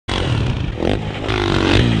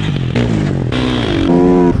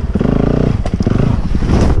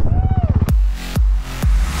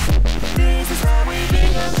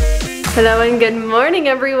Hello and good morning,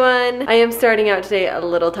 everyone. I am starting out today a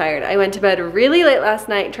little tired. I went to bed really late last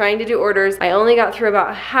night trying to do orders. I only got through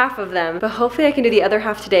about half of them, but hopefully I can do the other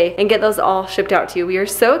half today and get those all shipped out to you. We are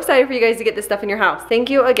so excited for you guys to get this stuff in your house.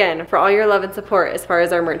 Thank you again for all your love and support as far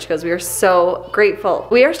as our merch goes. We are so grateful.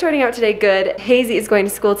 We are starting out today good. Hazy is going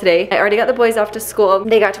to school today. I already got the boys off to school.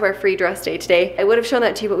 They got to wear free dress day today. I would have shown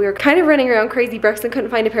that to you, but we were kind of running around crazy. Braxton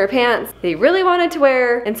couldn't find a pair of pants they really wanted to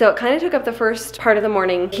wear, and so it kind of took up the first part of the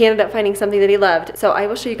morning. He ended up finding something that he loved, so I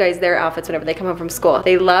will show you guys their outfits whenever they come home from school.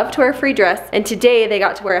 They love to wear a free dress, and today they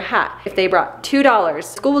got to wear a hat if they brought $2.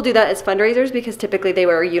 School will do that as fundraisers because typically they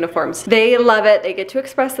wear uniforms. They love it. They get to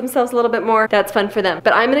express themselves a little bit more. That's fun for them.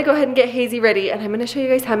 But I'm gonna go ahead and get Hazy ready, and I'm gonna show you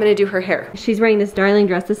guys how I'm gonna do her hair. She's wearing this darling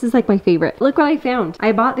dress. This is like my favorite. Look what I found.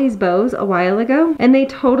 I bought these bows a while ago, and they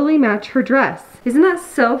totally match her dress. Isn't that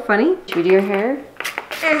so funny? Should we do your hair?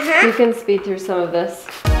 You can speed through some of this.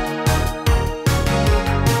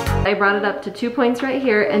 I brought it up to 2 points right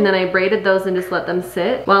here, and then I braided those and just let them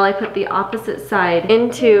sit while I put the opposite side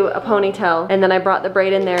into a ponytail, and then I brought the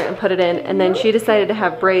braid in there and put it in, and then she decided to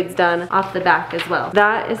have braids done off the back as well.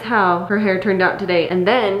 That is how her hair turned out today. And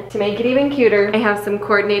then to make it even cuter, I have some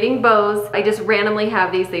coordinating bows. I just randomly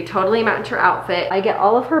have these. They totally match her outfit. I get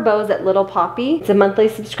all of her bows at Little Poppy. It's a monthly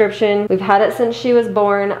subscription. We've had it since she was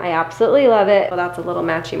born. I absolutely love it. Well, that's a little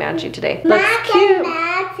matchy-matchy today. Looks cute.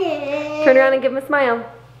 Turn around and give him a smile.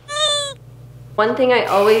 One thing I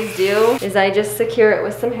always do is I just secure it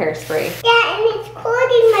with some hairspray. Yeah, and it's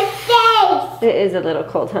cold in my face. It is a little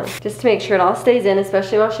cold, huh? Just to make sure it all stays in,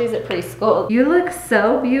 especially while she's at preschool. You look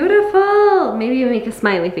so beautiful. Maybe you make a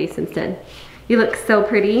smiley face instead. You look so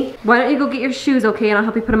pretty. Why don't you go get your shoes, okay, and I'll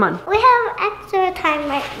help you put them on. We have extra time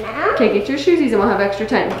right now. Okay, get your shoesies and we'll have extra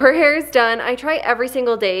time. Her hair is done. I try every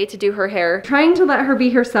single day to do her hair, trying to let her be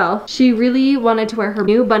herself. She really wanted to wear her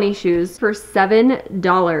new bunny shoes for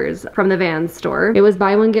 $7 from the Vans store. It was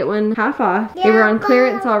buy one, get one half off. They were on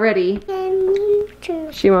clearance already.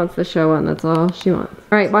 She wants the show on, that's all she wants.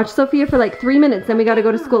 All right, watch Sophia for like 3 minutes, then we gotta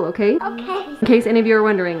go to school, okay? Okay. In case any of you are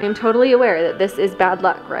wondering, I'm totally aware that this is bad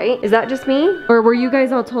luck, right? Is that just me? Or were you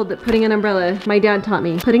guys all told that putting an umbrella, my dad taught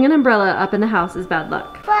me, putting an umbrella up in the house is bad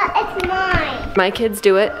luck? But it's mine. My kids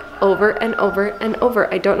do it over and over and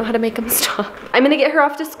over. I don't know how to make them stop. I'm gonna get her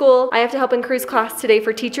off to school. I have to help in Crew's class today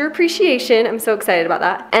for teacher appreciation. I'm so excited about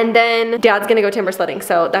that. And then Dad's gonna go timber sledding,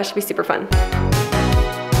 so that should be super fun.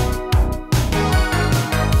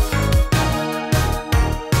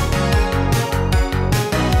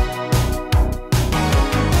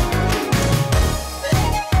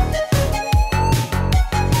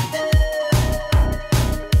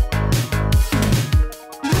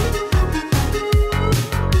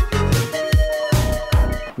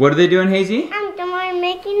 What are they doing, Hazy? We're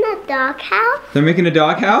making a doghouse. They're making a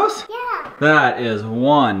doghouse? Yeah. That is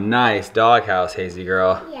one nice doghouse, Hazy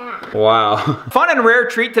girl. Yeah. Wow. Fun and rare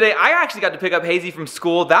treat today. I actually got to pick up Hazy from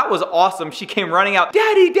school. That was awesome. She came running out,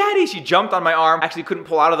 Daddy, Daddy. She jumped on my arm. Actually couldn't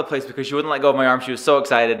pull out of the place because she wouldn't let go of my arm. She was so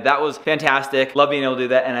excited. That was fantastic. Love being able to do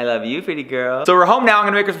that, and I love you, pretty girl. So we're home now. I'm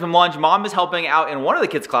gonna make her some lunch. Mom is helping out in one of the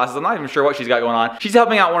kids' classes. I'm not even sure what she's got going on. She's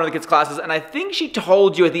helping out in one of the kids' classes, and I think she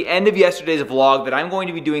told you at the end of yesterday's vlog that I'm going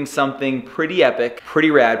to be doing something pretty epic, pretty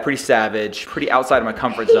rad, pretty savage, pretty outside of my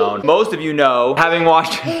comfort zone. Most of you know, having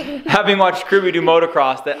watched Kirby do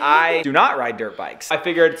motocross, that I do not ride dirt bikes. I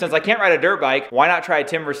figured since I can't ride a dirt bike, why not try a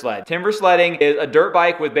Timbersled? Timbersledding is a dirt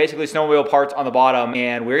bike with basically snowmobile parts on the bottom,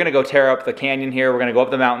 and we're gonna go tear up the canyon here. We're gonna go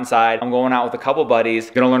up the mountainside. I'm going out with a couple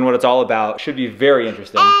buddies. Gonna learn what it's all about. Should be very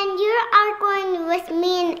interesting. And you are going with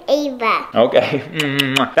me and Ava. Okay.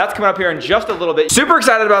 That's coming up here in just a little bit. Super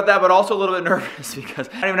excited about that, but also a little bit nervous because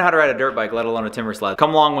I don't even know how to ride a dirt bike, let alone a Timbersled.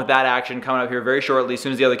 Come along with that action coming up here very shortly, as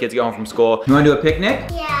soon as the other kids get home from school. You wanna do a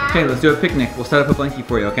picnic? Yeah. Okay, let's do a picnic. We'll set up a blankie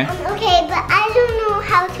for you, okay? Okay, but I don't know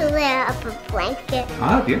how to layer up a blanket. I'll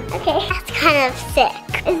help you. Okay, that's kind of sick.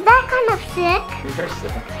 Is that kind of sick? You're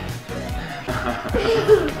sick.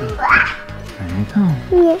 There you go.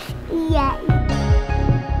 Yes, yeah.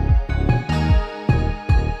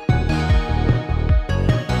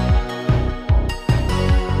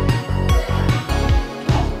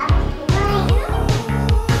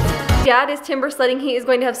 Dad is timber sledding. He is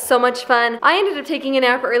going to have so much fun. I ended up taking a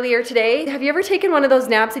nap earlier today. Have you ever taken one of those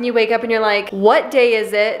naps and you wake up and you're like, what day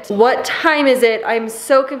is it? What time is it? I'm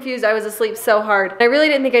so confused. I was asleep so hard. I really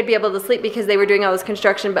didn't think I'd be able to sleep because they were doing all this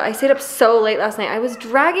construction, but I stayed up so late last night. I was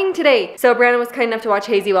dragging today. So Brandon was kind enough to watch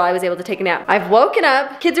Hazy while I was able to take a nap. I've woken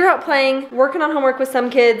up. Kids are out playing, working on homework with some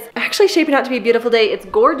kids. Actually shaping out to be a beautiful day. It's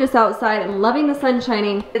gorgeous outside. I'm loving the sun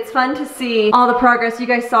shining. It's fun to see all the progress. You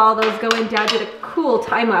guys saw those go in. Dad did a cool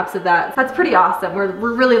time lapse of that. That's pretty awesome.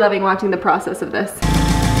 We're really loving watching the process of this.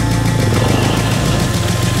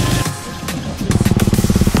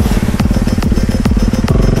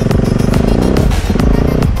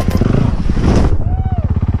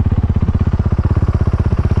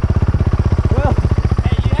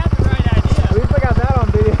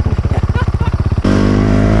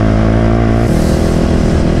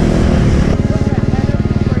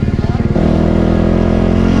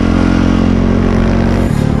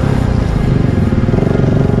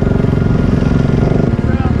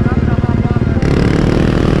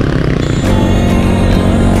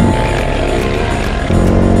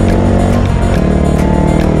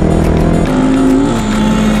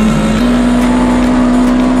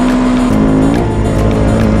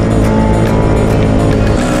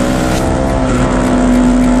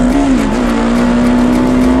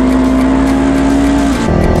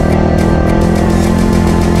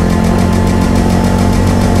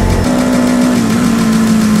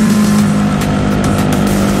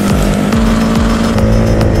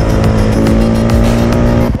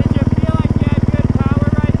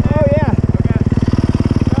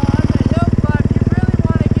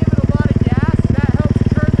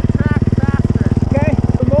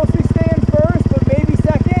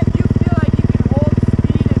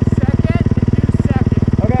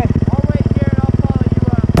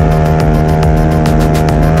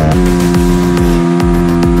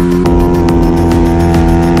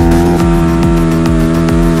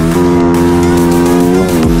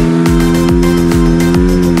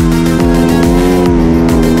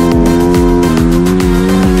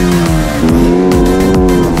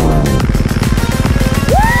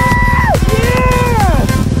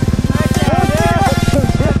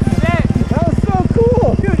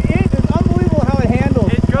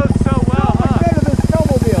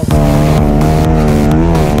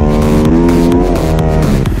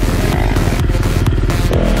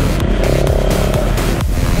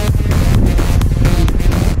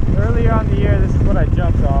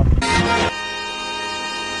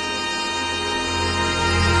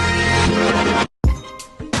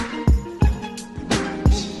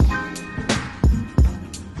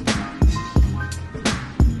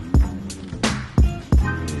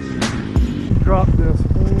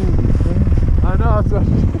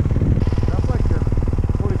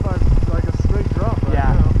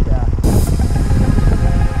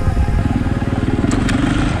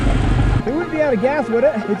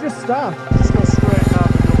 stop. Just go straight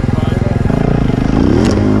up and you'll find it.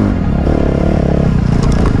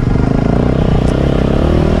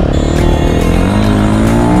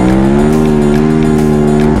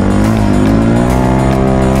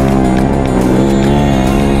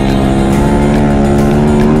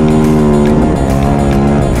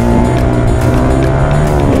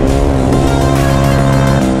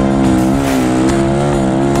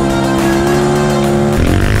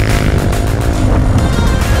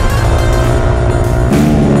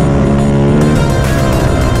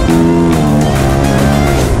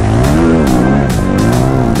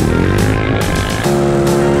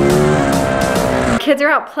 Kids are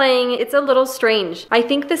out playing. It's a little strange. I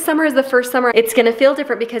think this summer is the first summer it's gonna feel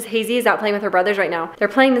different because Hazy is out playing with her brothers right now. They're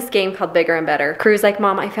playing this game called Bigger and Better. Crew's like,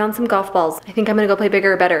 Mom, I found some golf balls. I think I'm gonna go play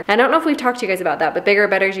Bigger or Better. I don't know if we've talked to you guys about that, but Bigger or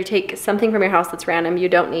Better is you take something from your house that's random, you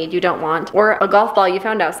don't need, you don't want, or a golf ball you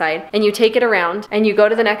found outside, and you take it around and you go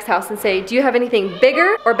to the next house and say, do you have anything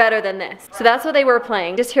bigger or better than this? So that's what they were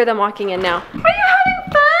playing. Just hear them walking in now. Are you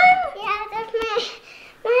having fun? Yeah, that's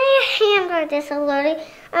my hamburger is alerting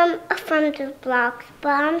from the blocks, but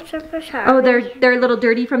I'm super sorry. Oh, they're a little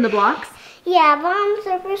dirty from the blocks? Yeah, but I'm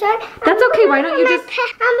super sorry. That's okay, why don't you just...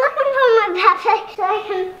 I'm looking for my backpack so I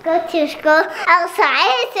can go to school.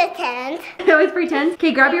 Outside it's a tent. You always pretend?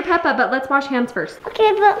 Okay, grab your Peppa, but let's wash hands first.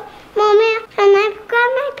 Okay, but Mommy, can I grab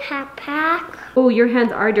my backpack? Oh, your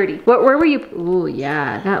hands are dirty. Where were you? Oh,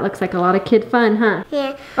 yeah, that looks like a lot of kid fun, huh?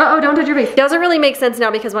 Yeah. Uh-oh, don't touch your face. Doesn't really make sense now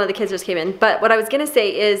because one of the kids just came in. But what I was gonna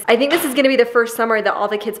say is, I think this is gonna be the first summer that all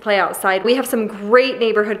the kids play outside. We have some great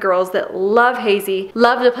neighborhood girls that love Hazy,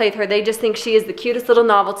 love to play with her. They just think she is the cutest little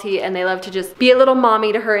novelty and they love to just be a little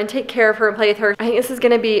mommy to her and take care of her and play with her. I think this is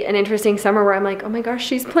gonna be an interesting summer where I'm like, oh my gosh,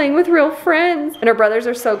 she's playing with real friends. And her brothers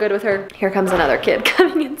are so good with her. Here comes another kid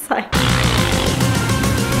coming inside.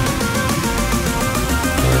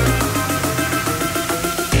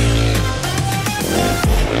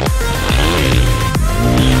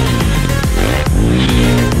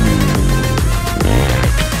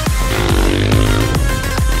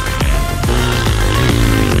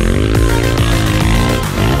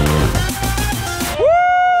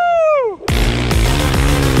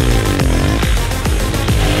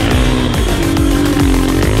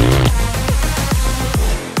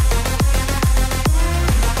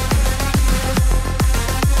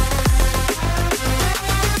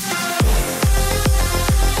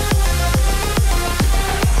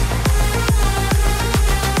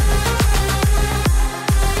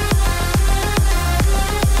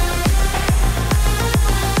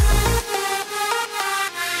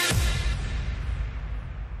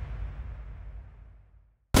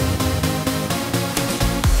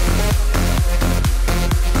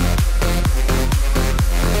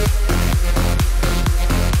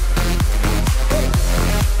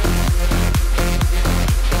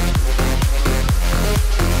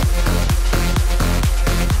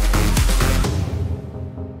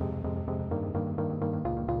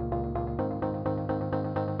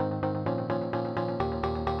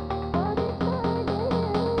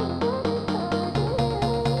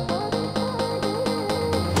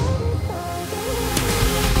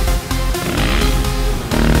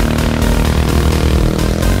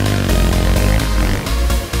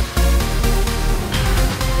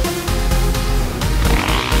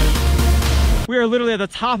 We are literally at the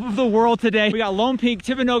top of the world today. We got Lone Peak,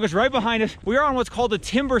 Timbernoga's right behind us. We are on what's called a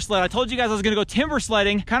Timbersled. I told you guys I was gonna go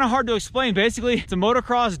Timbersledding. Kind of hard to explain. Basically, it's a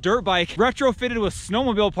motocross dirt bike retrofitted with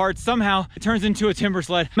snowmobile parts. Somehow it turns into a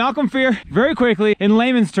Timbersled. Malcolm Fear, very quickly, in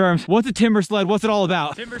layman's terms, what's a Timbersled? What's it all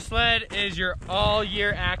about? Timbersled is your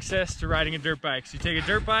all-year access to riding a dirt bike. So you take a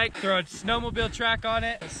dirt bike, throw a snowmobile track on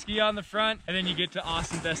it, a ski on the front, and then you get to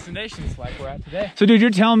awesome destinations like we're at today. So dude, you're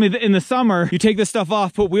telling me that in the summer, you take this stuff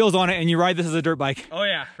off, put wheels on it, and you ride this as a dirt bike? Oh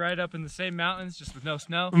yeah, right up in the same mountains, just with no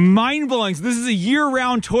snow. Mind-blowing. So this is a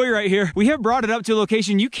year-round toy right here. We have brought it up to a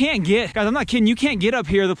location you can't get. Guys, I'm not kidding, you can't get up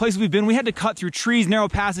here. The place we've been, we had to cut through trees, narrow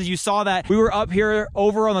passes. You saw that. We were up here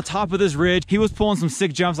over on the top of this ridge. He was pulling some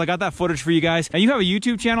sick jumps. I got that footage for you guys. And you have a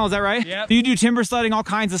YouTube channel, is that right? Yep. You do timber sledding, all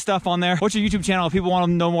kinds of stuff on there. What's your YouTube channel if people want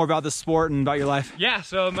to know more about this sport and about your life? Yeah,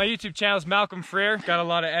 so my YouTube channel is Malcolm Freer. Got a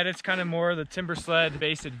lot of edits, kind of more of the Timbersled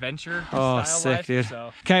based adventure style sick, life, dude.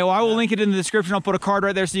 So. Okay, well, I will link it in the description. I'll put a card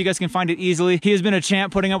right there so you guys can find it easily. He has been a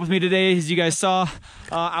champ putting up with me today, as you guys saw.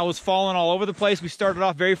 I was falling all over the place. We started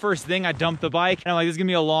off very first thing, I dumped the bike, and I'm like, this is gonna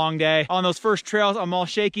be a long day. On those first trails, I'm all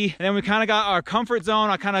shaky, and then we kind of got our comfort zone.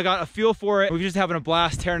 I kind of got a feel for it. We're just having a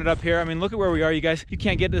blast tearing it up here. I mean, look at where we are, you guys. You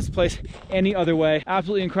can't get to this place any other way.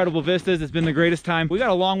 Absolutely incredible vistas. It's been the greatest time. We got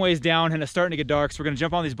a long ways down, and it's starting to get dark, so we're gonna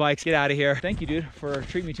jump on these bikes, get out of here. Thank you, dude, for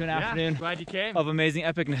treating me to an afternoon. Glad you came. Of amazing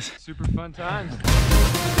epicness. Super fun times.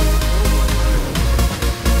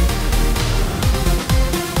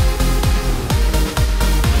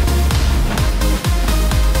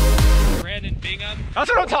 Bingham. That's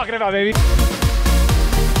what I'm talking about, baby.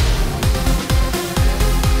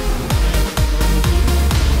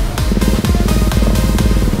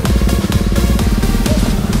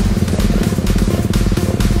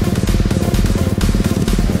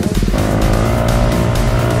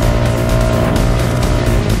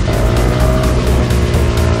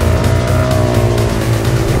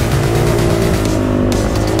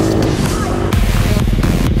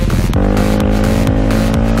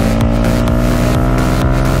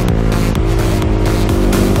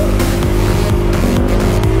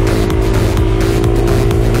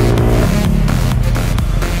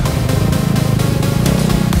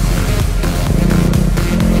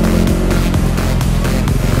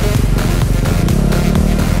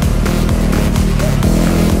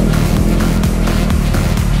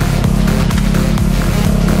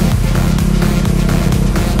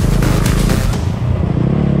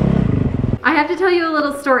 Tell you a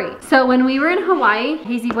little story. So when we were in Hawaii,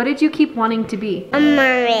 Hazy, what did you keep wanting to be? A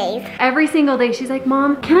mermaid. Every single day she's like,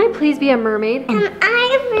 Mom, can I please be a mermaid? Can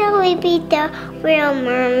I really be the real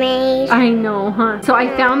mermaid? I know, huh? So I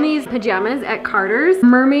found these pajamas at Carter's.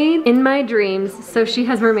 Mermaid in my dreams. So she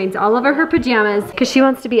has mermaids all over her pajamas because she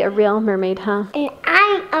wants to be a real mermaid, huh? And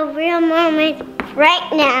I'm a real mermaid right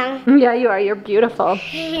now. Yeah, you are. You're beautiful.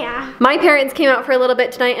 Yeah. My parents came out for a little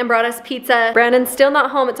bit tonight and brought us pizza. Brandon's still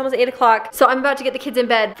not home. It's almost 8 o'clock. So I'm about to get the kids in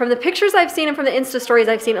bed. From the pictures I've seen and from the Insta stories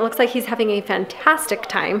I've seen, it looks like he's having a fantastic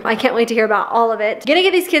time. I can't wait to hear about all of it. Gonna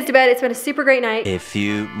get these kids to bed. It's been a super great night. A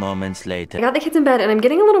few moments later. I got the kids in bed and I'm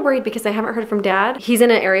getting a little worried because I haven't heard from Dad. He's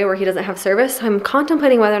in an area where he doesn't have service. So I'm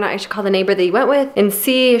contemplating whether or not I should call the neighbor that he went with and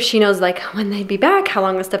see if she knows like when they'd be back, how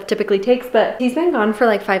long this stuff typically takes. But he's been gone for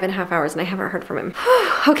like 5.5 hours and I haven't heard from him.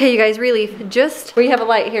 Okay, you guys, relief. Just where you have a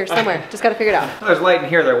light here somewhere. Just gotta figure it out. There's light in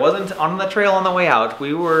here. There wasn't on the trail on the way out.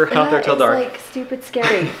 We were out there till dark. Like stupid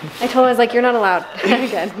scary. I told him, I was like, you're not allowed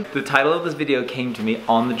again. The title of this video came to me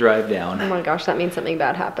on the drive down. Oh my gosh, that means something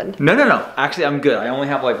bad happened. No. Actually, I'm good. I only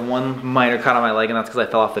have like one minor cut on my leg and that's because I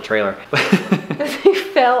fell off the trailer. You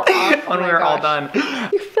fell off. When we were all done.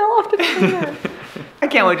 You fell off the trailer. I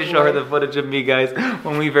can't wait to show her the footage of me, guys.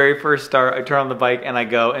 When we very first start, I turn on the bike and I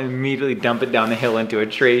go and immediately dump it down the hill into a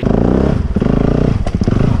tree.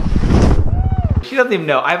 She doesn't even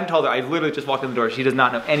know. I haven't told her. I literally just walked in the door. She does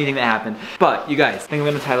not know anything that happened. But you guys, I think I'm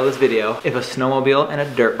gonna title this video, If a Snowmobile and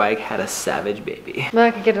a Dirt Bike Had a Savage Baby. Well,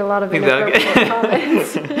 I could get a lot of inappropriate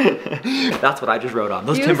comments. That's what I just wrote on.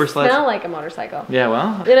 Those You Timbersleds. smell like a motorcycle. Yeah,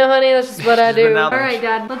 well. You know, honey, that's just what I do. All Alright,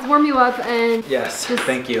 Dad, let's warm you up and... Yes,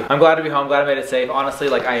 thank you. I'm glad to be home, glad I made it safe. Honestly,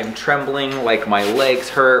 like I am trembling, like my legs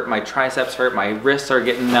hurt, my triceps hurt, my wrists are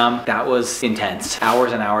getting numb. That was intense.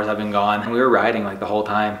 Hours and hours I've been gone. And we were riding like the whole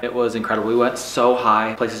time. It was incredible. We went so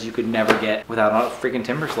high, places you could never get without a freaking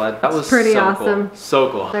Timbersled. That was pretty so awesome. Cool.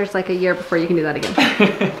 So cool. There's like a year before you can do that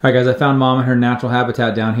again. All right, guys, I found Mom in her natural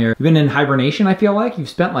habitat down here. You've been in hibernation, I feel like. You've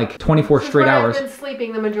spent like 24 straight hours. I've been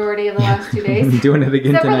sleeping the majority of the last 2 days. Doing it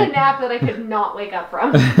again Except tonight. for the nap that I could not wake up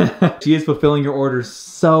from. She is fulfilling your orders.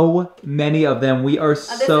 So many of them. We are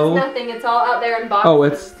This is nothing. It's all out there in boxes. Oh,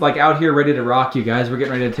 it's like out here ready to rock, you guys. We're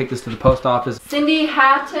getting ready to take this to the post office. Cindy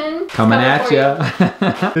Hatton. Coming at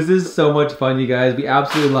ya. This is so much fun, you guys. We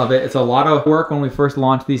absolutely love it. It's a lot of work when we first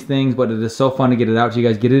launch these things, but it is so fun to get it out to you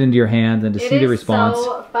guys, get it into your hands, and to see the response. It is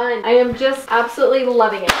so fun. I am just absolutely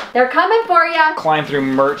loving it. They're coming for ya. Climb through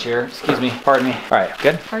merch here. Excuse me. Pardon me. All right,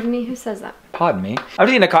 good? Pardon me, who says that? Pardon me. I'm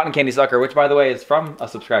eating a cotton candy sucker, which by the way is from a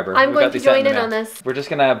subscriber. I'm going to join in on this. We're just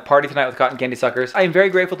gonna party tonight with cotton candy suckers. I am very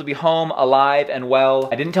grateful to be home, alive, and well.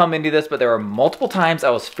 I didn't tell Mindy this, but there were multiple times I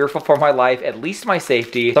was fearful for my life, at least my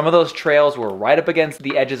safety. Some of those trails were right up against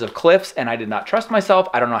the edges of cliffs, and I did not trust myself.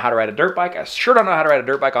 I don't know how to ride a dirt bike. I sure don't know how to ride a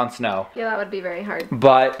dirt bike on snow. Yeah, that would be very hard.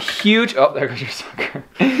 But huge, oh, there goes your sucker.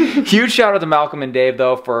 Huge shout out to Malcolm and Dave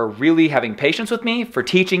though for really having patience with me, for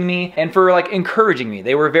teaching me, and for like encouraging me.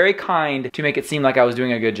 They were very kind to make it seem like I was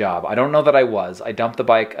doing a good job. I don't know that I was. I dumped the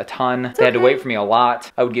bike a ton. They had to wait for me a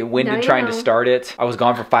lot. I would get winded trying to start it. I was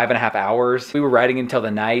gone for 5.5 hours. We were riding until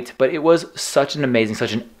the night, but it was such an amazing,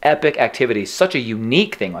 such an epic activity, such a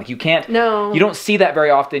unique thing. Like you don't see that very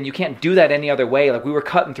often. You can't do that any other way. Like we were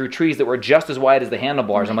cutting through trees that were just as wide as the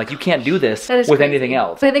handlebars. I'm like, you can't do this with anything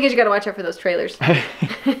else. So I think you gotta watch out for those trailers.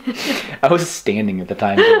 I was standing at the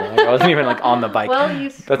time. Like, I wasn't even like on the bike. Well,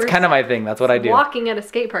 that's kind of my thing. That's what I do. Walking at a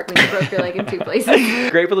skate park when you broke your leg in 2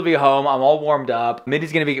 places. Grateful to be home. I'm all warmed up.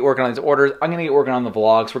 Mindy's gonna be working on these orders. I'm gonna get working on the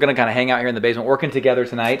vlogs. We're gonna kind of hang out here in the basement working together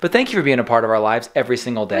tonight. But thank you for being a part of our lives every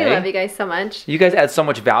single day. We love you guys so much. You guys add so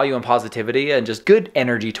much value and positivity and just good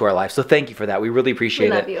energy to our life. So thank you for that. We really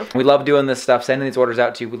appreciate it. We love you. We love doing this stuff, sending these orders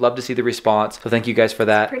out to you. We'd love to see the response. So thank you guys for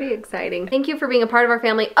that. It's pretty exciting. Thank you for being a part of our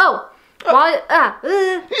family.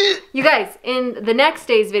 You guys, in the next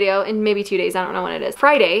day's video, in maybe 2 days, I don't know when it is,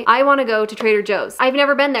 Friday, I want to go to Trader Joe's. I've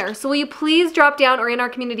never been there, so will you please drop down, or in our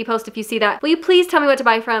community post if you see that, will you please tell me what to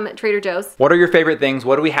buy from Trader Joe's? What are your favorite things?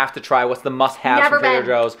 What do we have to try? What's the must-haves from Trader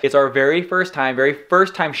Joe's? It's our very first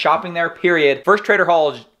time shopping there, period. First Trader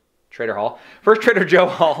Joe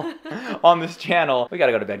haul on this channel. We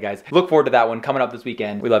gotta go to bed, guys. Look forward to that one coming up this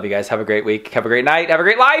weekend. We love you guys. Have a great week. Have a great night. Have a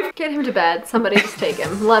great life. Get him to bed. Somebody just take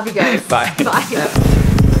him. Love you guys. Bye. Bye.